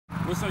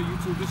What's up,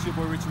 YouTube? This is your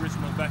boy Richie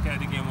Richmond, back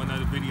at it again with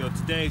another video.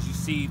 Today, as you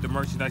see, the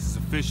merchandise is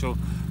official.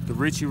 The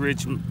Richie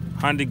Rich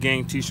Honda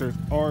Gang t-shirts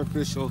are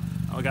official.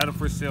 I got them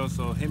for sale,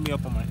 so hit me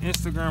up on my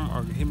Instagram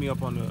or hit me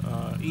up on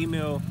the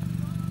email.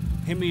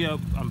 Hit me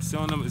up. I'm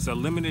selling them. It's a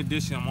limited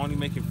edition. I'm only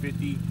making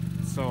 50,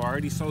 so I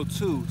already sold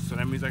 2, so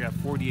that means I got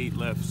 48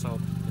 left. So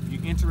if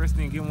you're interested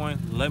in getting one,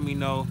 let me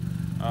know.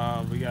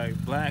 We got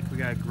black, we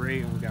got gray,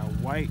 and we got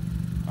white.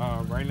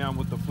 Right now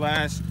with the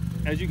Flash,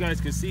 as you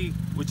guys can see,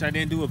 which I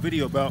didn't do a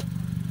video about,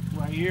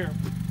 right here,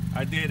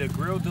 I did a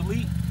grill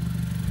delete.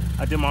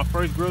 I did my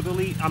first grill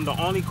delete. I'm the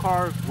only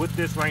car with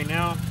this right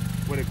now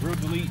with a grill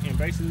delete, and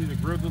basically the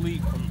grill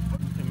delete,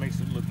 it makes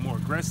it look more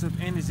aggressive,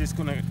 and it's just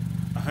gonna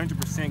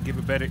 100% give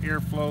a better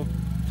airflow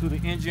to the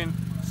engine.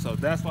 So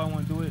that's why I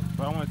want to do it.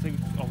 But I want to take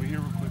it over here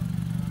real quick.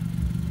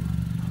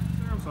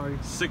 I'm sorry.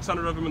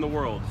 600 of them in the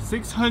world.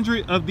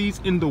 600 of these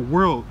in the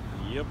world.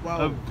 Yep.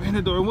 Wow.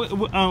 Aventador. It's an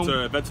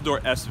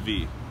Aventador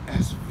SV.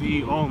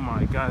 SV. Oh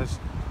my gosh.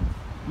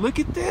 Look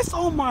at this.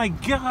 Oh my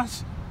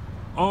gosh.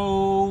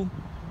 Oh,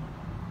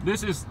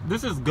 this is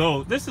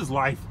gold. This is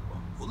life.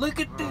 Look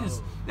at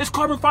this. It's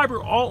carbon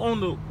fiber all on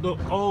the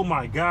oh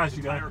my gosh,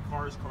 you guys. The entire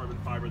car is carbon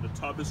fiber. The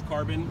tub is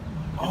carbon.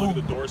 Oh. Look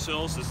at the door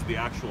sills. This is the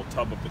actual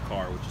tub of the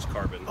car, which is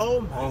carbon.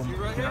 Oh my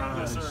gosh.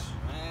 Yes, sir.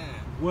 Man.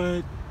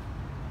 What?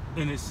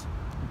 And it's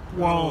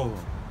whoa.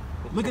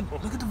 Look at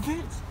the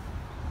vents.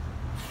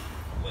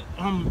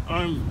 I own this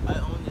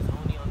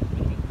only on the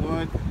video.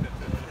 What?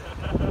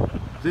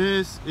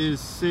 This is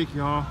sick,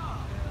 y'all.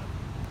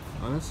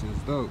 Oh, this is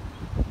dope.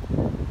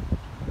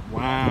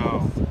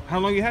 Wow. How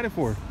long you had it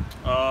for?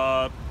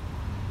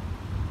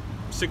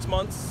 6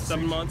 months,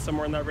 7 months,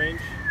 somewhere in that range.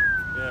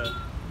 Yeah.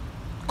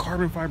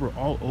 Carbon fiber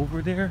all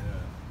over there?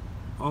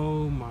 Yeah.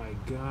 Oh my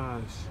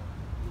gosh.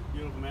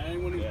 Beautiful, man.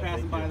 Anyone who's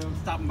passing by them,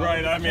 stopping by.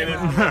 Right, I mean, it's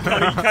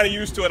kind of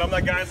used to it. I'm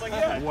that guy. It's like,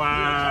 yeah,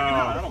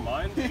 wow. I don't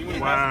mind.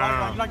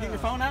 Wow. You're not getting your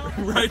phone out?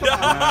 Right now.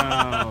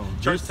 Wow.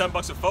 Charge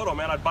 $10 a photo,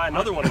 man. I'd buy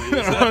another one of these.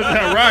 Is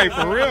that right?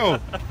 For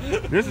real.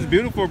 This is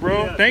beautiful,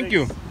 bro. Yeah, thank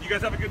you. You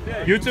guys have a good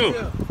day. You too.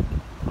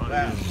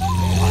 Wow.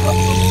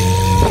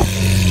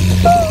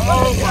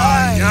 Oh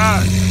my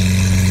gosh.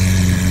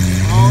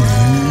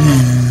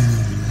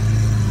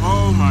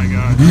 Oh my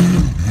gosh.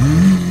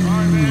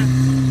 Alright, man.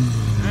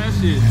 That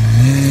shit.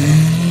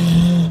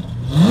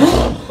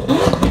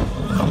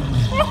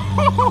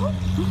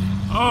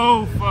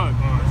 Oh fuck.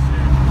 Oh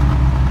shit.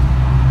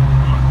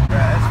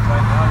 Yeah, that's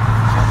funny.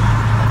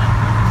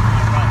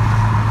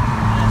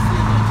 I see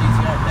a little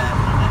GTR pass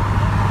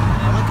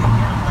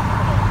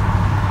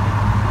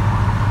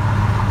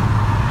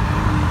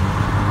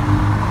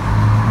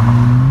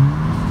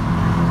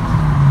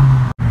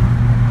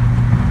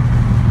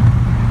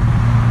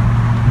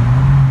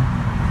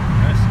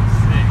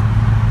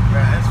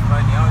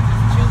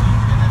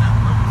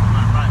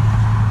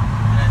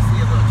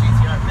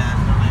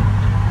on it.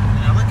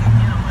 And I look at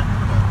him.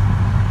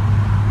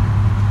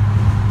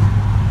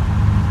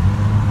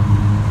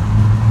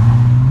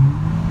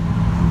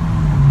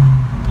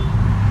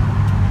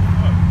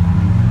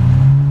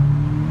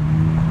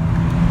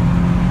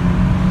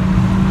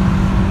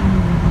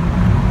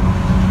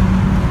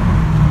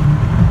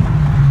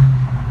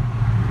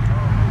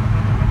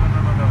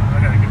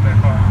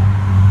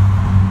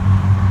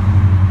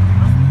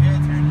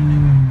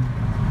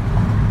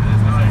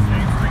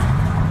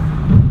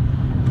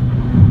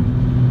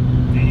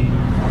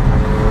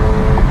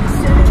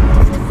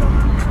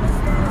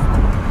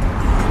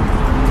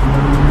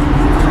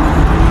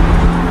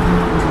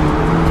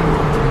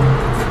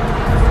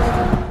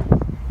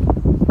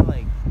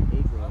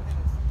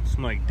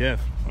 Like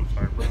death. I'm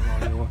sorry, bro.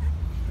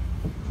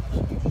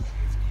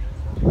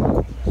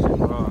 Shit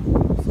raw.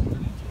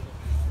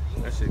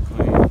 That shit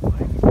clean.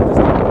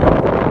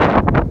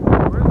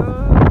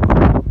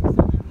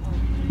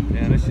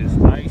 Yeah, this shit's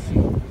icy.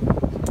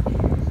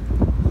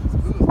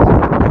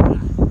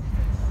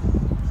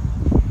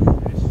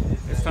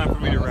 It's time for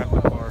me to wrap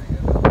the car.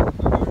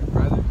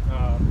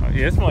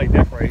 Yeah, it smells like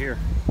death right here.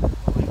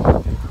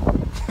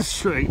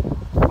 Straight.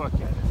 Fuck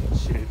yeah,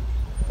 shit.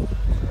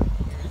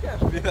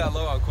 Be that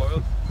low on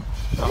coil.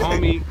 The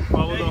homie,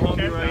 follow the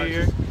homie right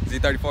here.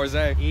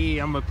 Z34Z.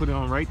 Yeah, I'm gonna put it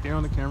on right there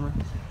on the camera.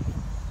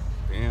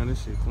 Damn,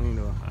 this shit clean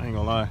though. I ain't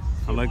gonna lie.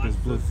 I like this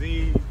blue.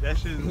 Z, that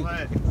shit's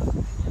wet.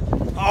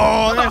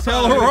 Oh, that's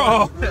hella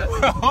raw.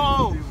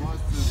 Oh,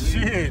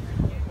 shit.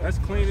 That's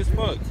clean as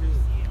fuck.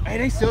 Hey,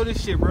 they sell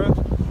this shit, bro.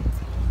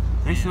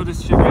 They sell this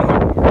shit right here.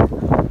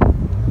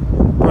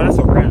 Bro, that's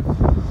a wrap.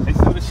 They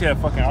sell this shit at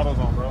fucking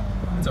AutoZone, bro.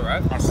 It's a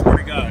wrap? I swear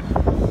to God.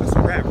 That's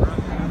a wrap, bro.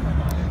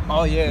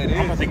 Oh yeah, it is.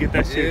 I'm about to get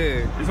that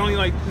shit. Yeah. It's only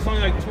like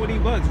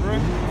 $20, bro.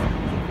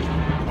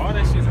 All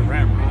that shit's a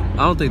wrap, bro.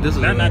 I don't think this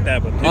is not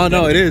that, but oh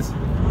no, it is.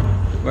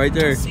 Right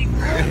there.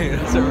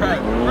 That's a wrap.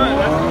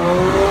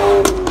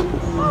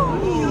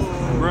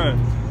 Bro,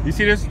 you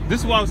see this?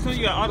 This is why I was telling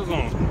you at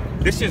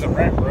AutoZone. This shit's a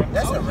wrap, bro.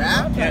 That's a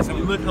wrap? Yeah, so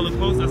we look hella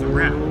close, that's a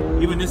wrap.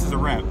 Even this is a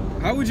wrap.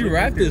 How would you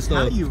wrap this though?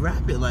 How do you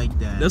wrap it like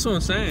that? That's what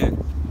I'm saying.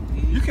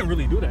 You can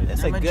really do that.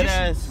 That's a good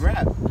ass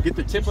wrap. Get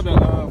the tip of the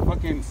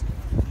fucking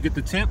get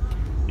the temp,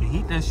 and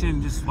heat that shit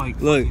and just like.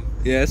 Look,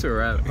 yeah, it's a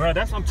wrap. Bro,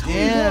 that's what I'm telling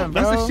Damn, you.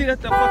 That's bro. the shit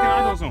that the fucking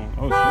idols on.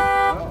 Oh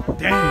shit.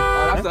 Damn.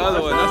 That's the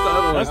other one. That's the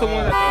other one. That's the one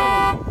that the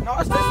idols on. No,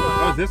 it's this one.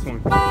 That was this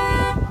one.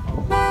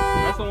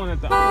 That's the one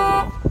that the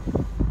idols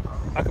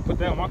on. I could put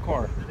that in my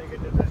car.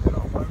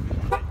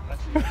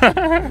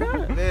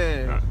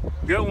 Man.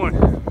 Good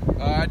one.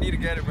 I need to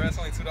get it, bro. It's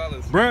only $2.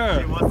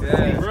 Bruh.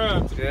 Yeah,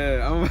 Bruh.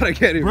 yeah, I'm about to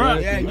get it, bro.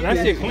 Bruh. Yeah,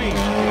 That shit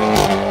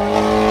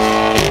clean.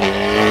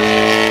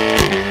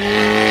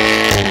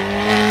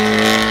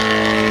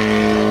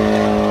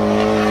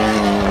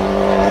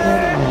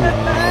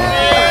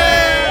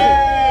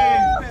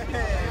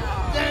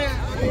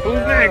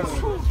 Who's next?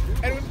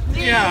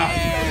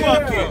 Yeah.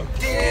 Fuck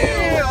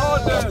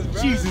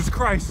it. Jesus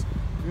Christ.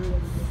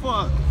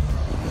 Fuck.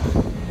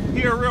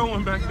 He a real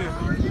one back there.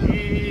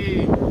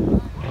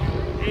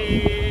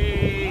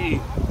 Hey.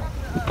 Hey.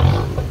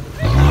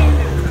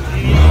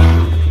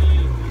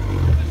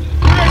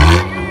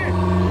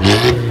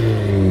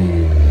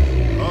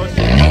 Oh shit.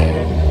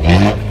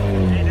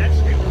 Hey, that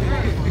shit.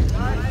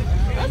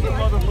 That's a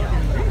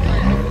motherfucking.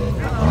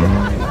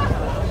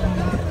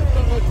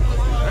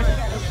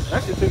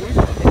 That shit took me.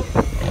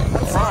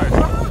 Surprise.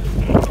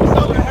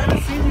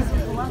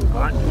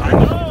 I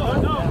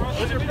know, bro.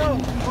 Where's your phone?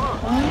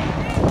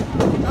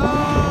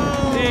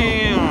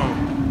 Damn.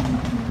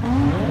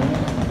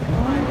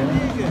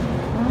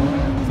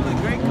 So the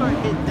gray car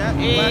hit that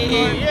black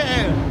car.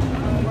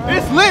 Yeah.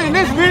 It's lit in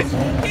this bitch.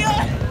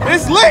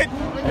 It's lit.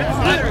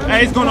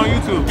 Hey, it's going on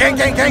YouTube. Gang,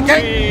 gang, gang,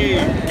 gang. Hey.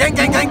 Gang,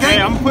 gang, gang, Hey,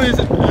 gang. I'm putting this.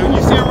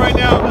 You see it right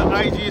now?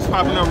 The IG is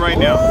popping up right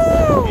now.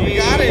 You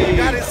got it, you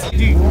got it.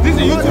 This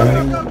is a YouTube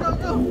video. Go, go,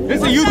 go. This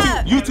is a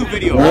YouTube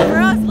video.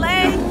 Girls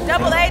Lane,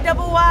 double A,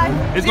 double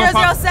Y, It's gonna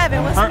pop-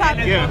 007. What's Her,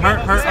 poppin'? yeah,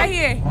 her, It's right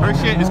here. her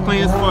shit is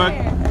clean as fuck.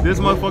 This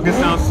motherfucker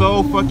sounds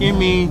so fucking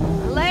mean.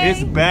 Lane,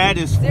 It's bad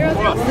as fuck.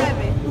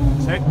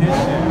 007. Check this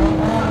shit.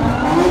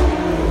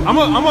 I'm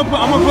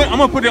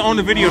gonna put it on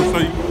the video so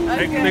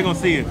they gonna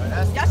see it.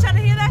 Y'all trying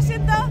to hear that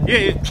shit though? Yeah.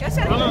 Y'all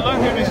trying to Let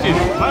him hear this shit.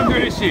 Let him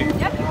hear this shit.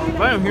 Y'all can hear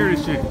Let him hear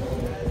this shit.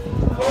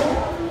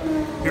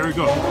 Here we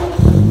go.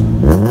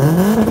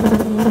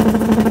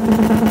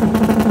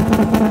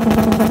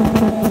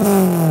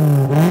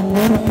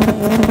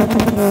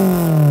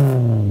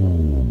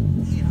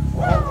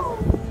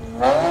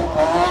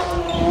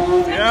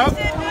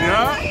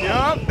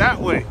 Yup, that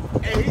way.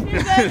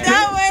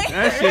 that way.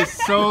 That shit's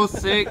so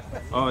sick.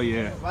 Oh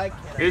yeah,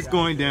 it's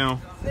going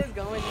down. It's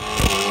going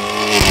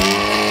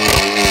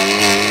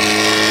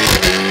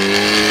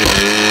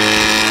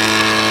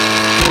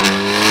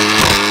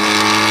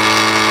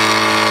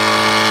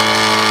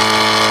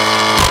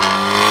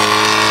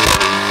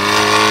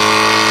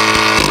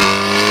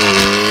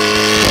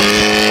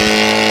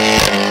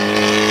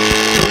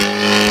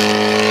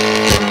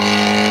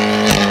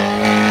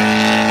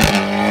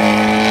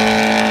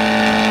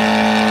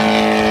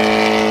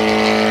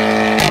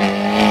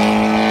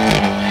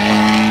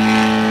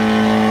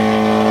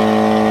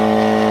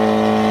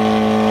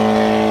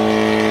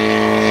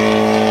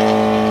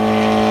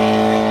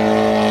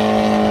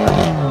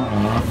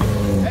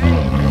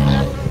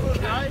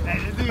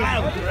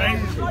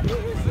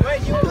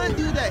Wait, you could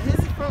do that. His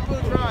is front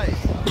wheel drive.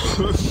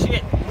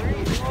 Shit.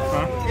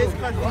 His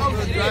front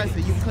wheel drive, so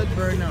you could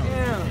burn out.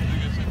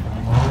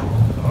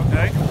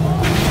 Okay.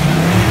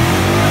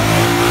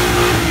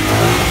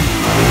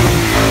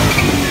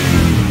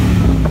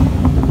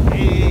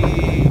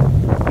 Hey,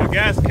 the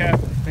gas cap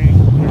thing.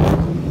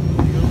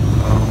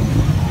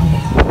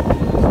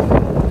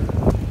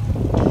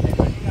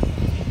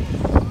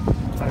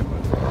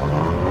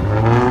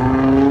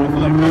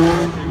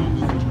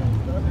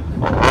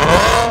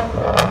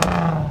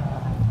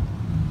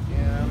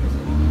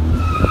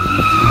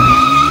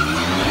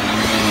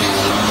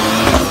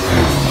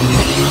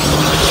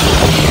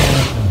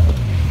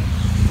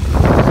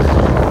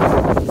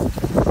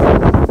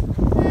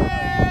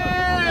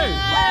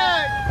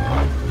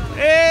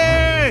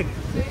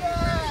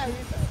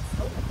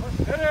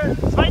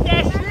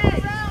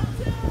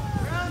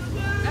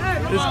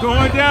 It's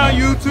going down,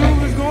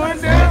 YouTube. It's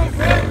going down.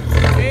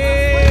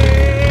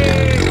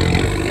 Hey.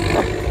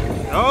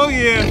 Oh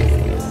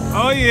yeah.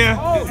 Oh yeah.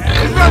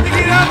 It's about to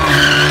get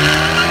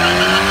up.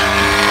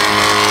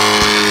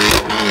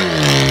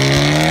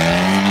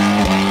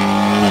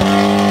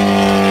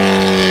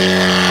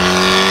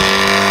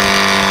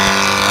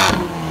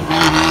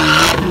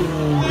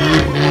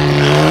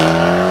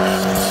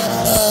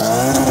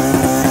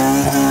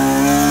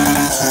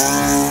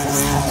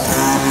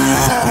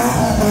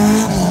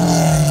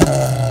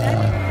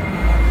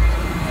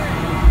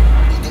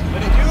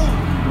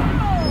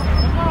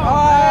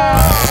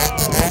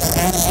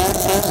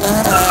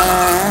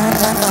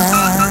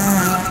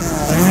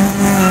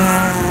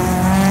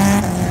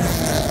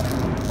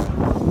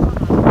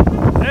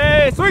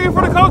 Hey, swinging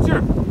for the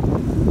culture.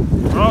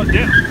 Oh,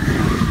 yeah.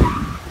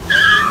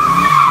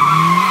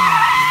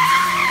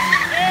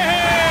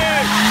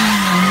 Hey.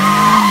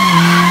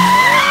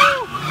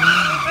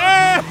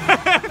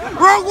 Hey.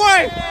 Wrong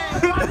way.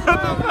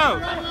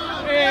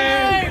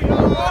 Hey.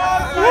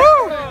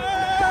 Woo.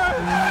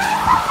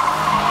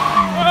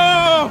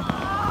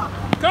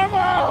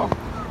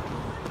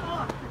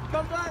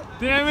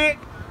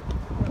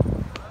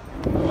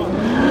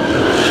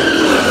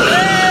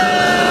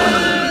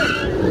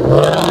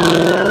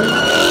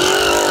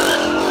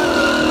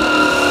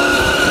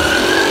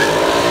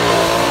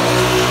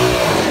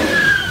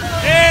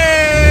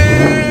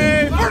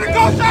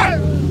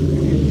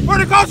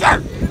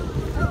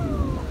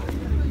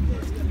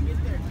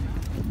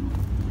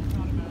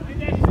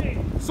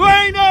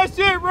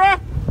 that shit, bro.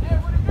 Hey,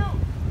 what it do?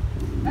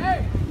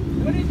 Hey,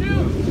 what it do?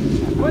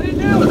 What it do?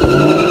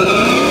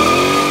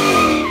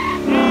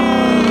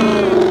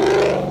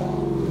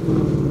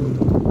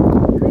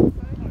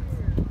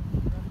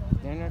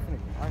 They're not gonna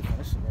like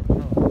that shit right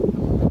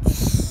now.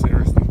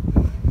 Seriously.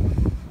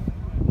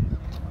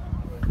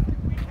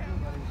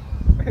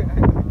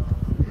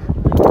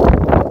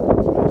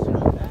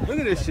 Look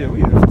at this shit. We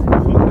have fucked up.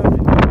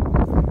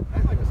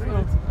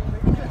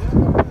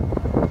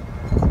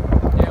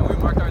 Yeah, we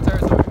marked our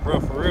territory. Bro,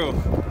 for real.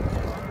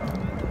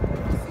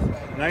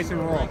 Nice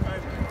and raw.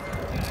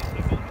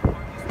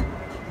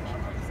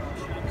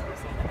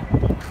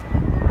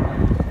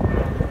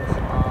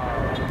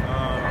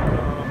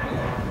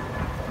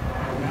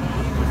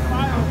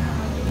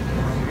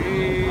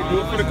 Hey, do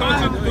it for the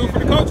culture. Do it for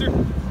the culture.